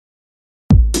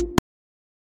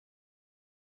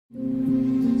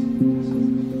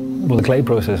Well, the clay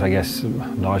process, I guess,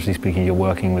 largely speaking, you're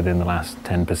working within the last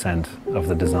 10% of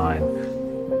the design.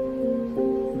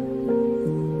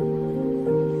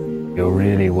 You're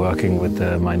really working with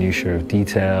the minutiae of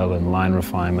detail and line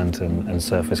refinement and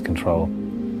surface control.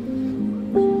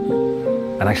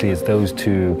 And actually, it's those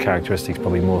two characteristics,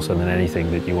 probably more so than anything,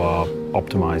 that you are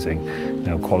optimizing. You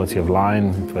know, quality of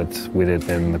line, but with it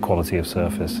then the quality of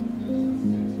surface.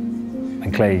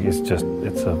 And clay is just,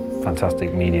 it's a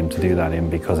fantastic medium to do that in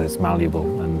because it's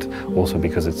malleable and also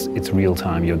because it's real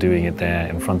time. You're doing it there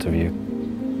in front of you.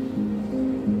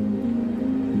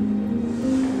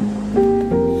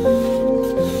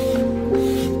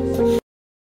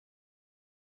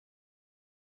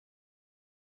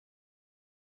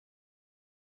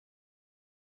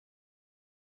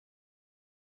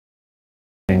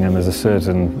 And there's a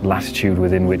certain latitude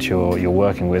within which you're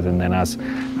working with, and then as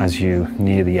you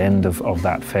near the end of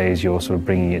that phase, you're sort of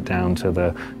bringing it down to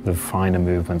the finer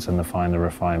movements and the finer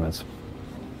refinements.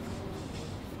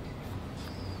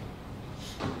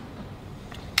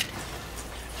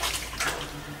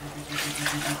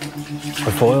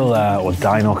 The foil, or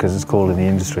die knock as it's called in the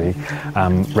industry,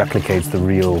 replicates the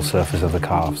real surface of the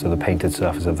car, so the painted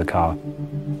surface of the car.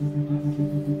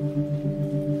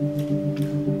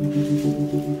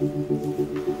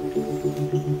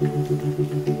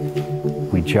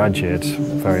 We judge it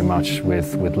very much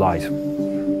with light.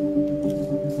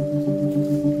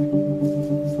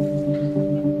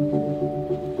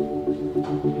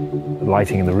 The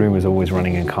lighting in the room is always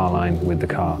running in car line with the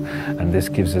car, and this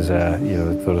gives us a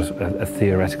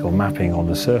theoretical mapping on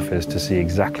the surface to see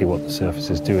exactly what the surface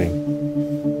is doing.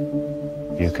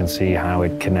 You can see how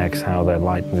it connects, how the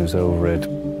light moves over it.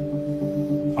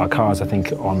 Our cars, I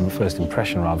think, on first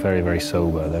impression, are very, very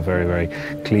sober. They're very, very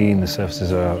clean. The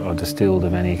surfaces are distilled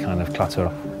of any kind of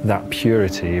clutter. That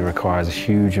purity requires a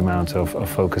huge amount of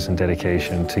focus and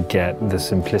dedication to get the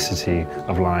simplicity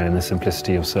of line and the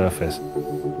simplicity of surface.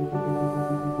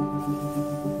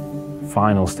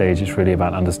 Final stage, it's really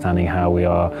about understanding how we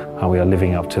are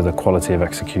living up to the quality of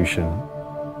execution.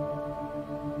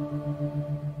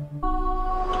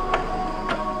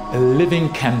 A living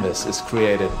canvas is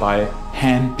created by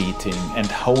hand beating and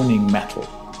honing metal.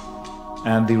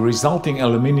 And the resulting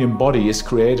aluminium body is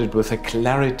created with a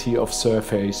clarity of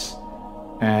surface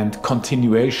and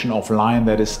continuation of line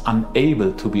that is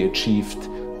unable to be achieved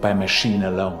by machine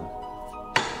alone.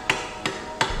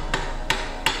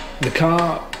 The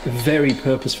car very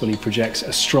purposefully projects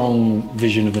a strong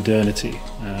vision of modernity,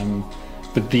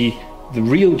 but the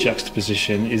real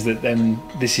juxtaposition is that then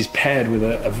this is paired with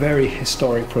a very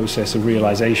historic process of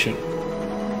realization.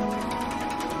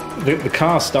 The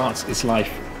car starts its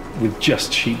life with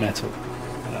just sheet metal,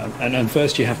 and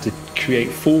first you have to create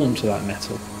form to that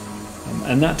metal,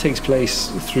 and that takes place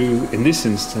through, in this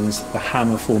instance, the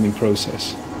hammer forming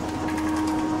process.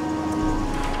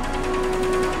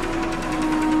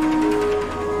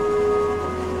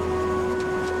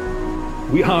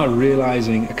 We are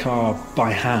realizing a car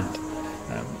by hand.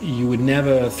 You would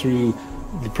never, through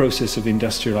the process of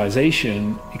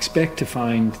industrialization, expect to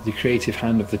find the creative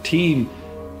hand of the team,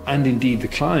 and indeed the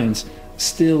clients,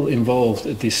 still involved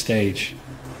at this stage.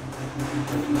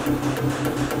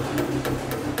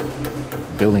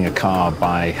 Building a car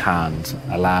by hand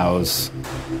allows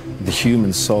the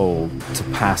human soul to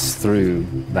pass through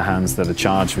the hands that are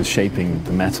charged with shaping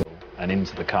the metal and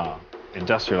into the car.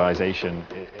 Industrialization,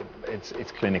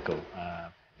 it's clinical.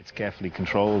 It's carefully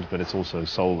controlled, but it's also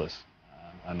soulless.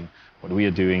 And what we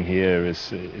are doing here is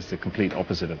the complete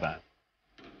opposite of that.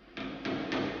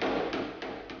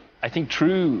 I think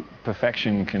true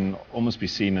perfection can almost be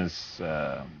seen as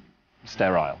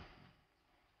sterile.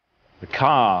 The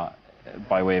car,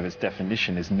 by way of its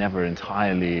definition, is never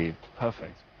entirely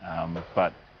perfect,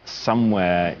 but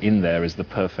somewhere in there is the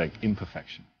perfect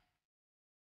imperfection.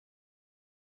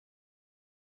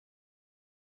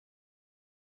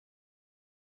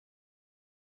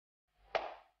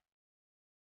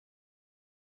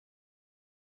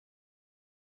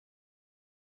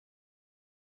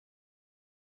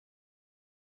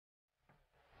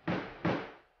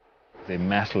 The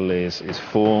metal is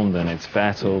formed and it's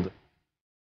fettled.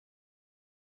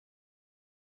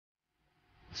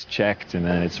 It's checked and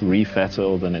then it's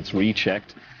refettled and it's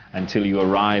rechecked until you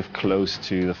arrive close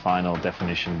to the final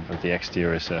definition of the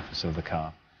exterior surface of the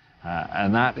car.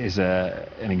 And that is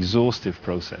an exhaustive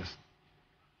process,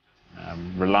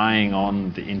 relying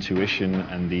on the intuition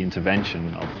and the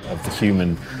intervention of the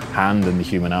human hand and the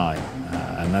human eye.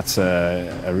 And that's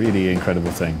a really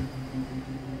incredible thing.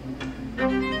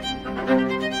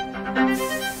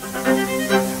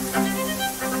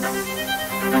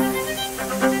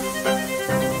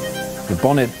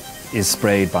 bonnet is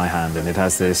sprayed by hand, and it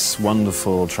has this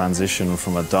wonderful transition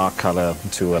from a dark color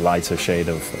to a lighter shade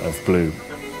of blue.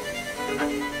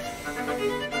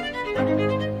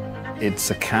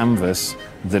 It's a canvas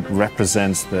that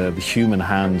represents the human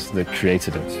hand that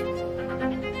created it.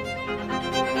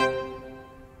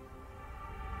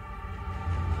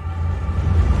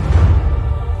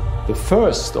 The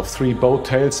first of 3 boat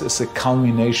tails is a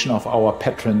culmination of our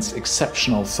patron's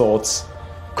exceptional thoughts,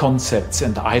 concepts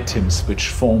and items which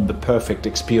form the perfect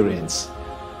experience.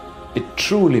 It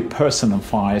truly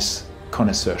personifies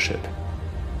connoisseurship.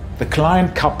 The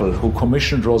client couple who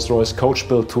commissioned Rolls-Royce Coach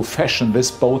Build to fashion this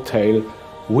boat tail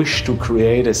wished to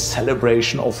create a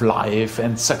celebration of life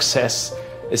and success,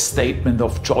 a statement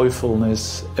of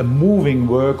joyfulness, a moving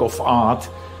work of art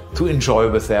to enjoy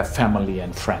with their family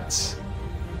and friends.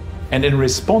 And in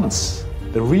response,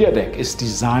 the rear deck is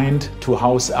designed to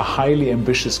house a highly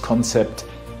ambitious concept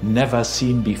never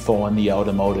seen before in the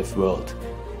automotive world.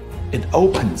 It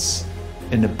opens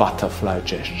in a butterfly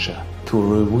gesture to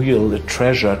reveal a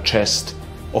treasure chest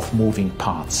of moving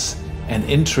parts, an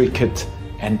intricate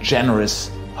and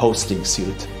generous hosting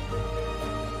suite.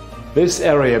 This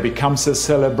area becomes a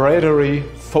celebratory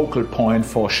focal point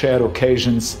for shared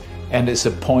occasions and is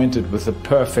appointed with the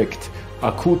perfect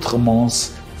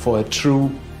accoutrements for a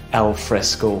true al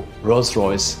fresco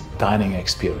Rolls-Royce dining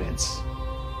experience.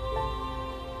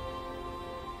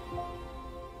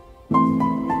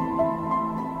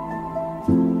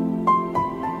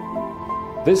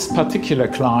 This particular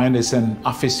client is an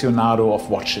aficionado of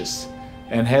watches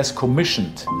and has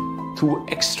commissioned 2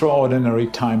 extraordinary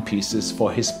timepieces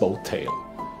for his boat tail.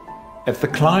 At the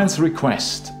client's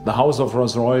request, the House of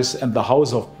Rolls-Royce and the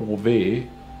House of Rover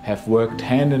have worked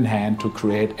hand in hand to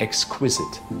create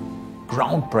exquisite,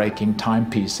 groundbreaking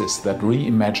timepieces that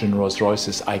reimagine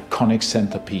Rolls-Royce's iconic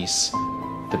centerpiece,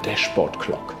 the dashboard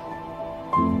clock.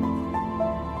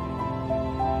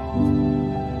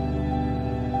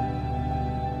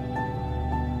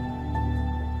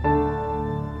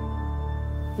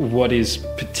 What is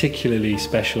particularly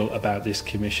special about this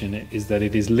commission is that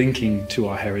it is linking to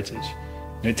our heritage.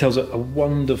 And it tells a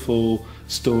wonderful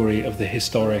story of the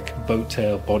historic boat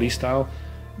tail body style,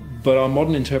 but our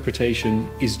modern interpretation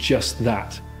is just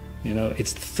that. You know,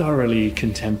 it's thoroughly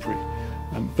contemporary,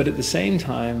 but at the same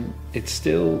time, it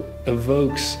still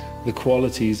evokes the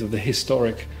qualities of the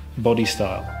historic body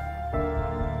style.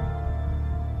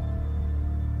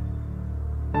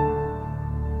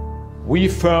 We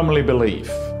firmly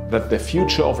believe that the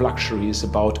future of luxury is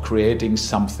about creating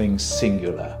something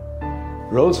singular.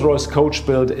 Rolls-Royce Coach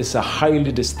Build is a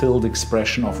highly distilled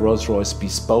expression of Rolls-Royce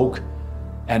bespoke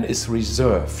and is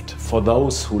reserved for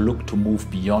those who look to move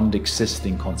beyond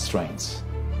existing constraints.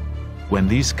 When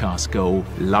these cars go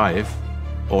live,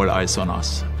 all eyes on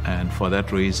us. And for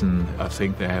that reason, I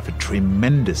think they have a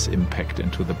tremendous impact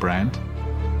into the brand.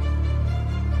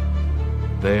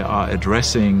 They are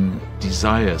addressing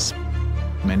desires.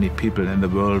 Many people in the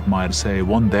world might say,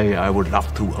 one day I would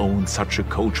love to own such a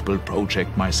coach build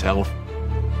project myself.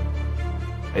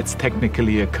 It's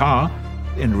technically a car.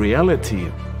 In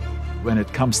reality, when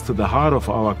it comes to the heart of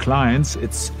our clients,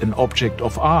 it's an object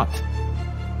of art.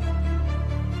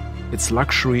 It's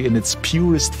luxury in its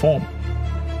purest form.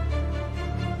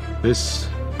 This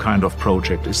kind of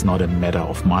project is not a matter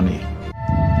of money.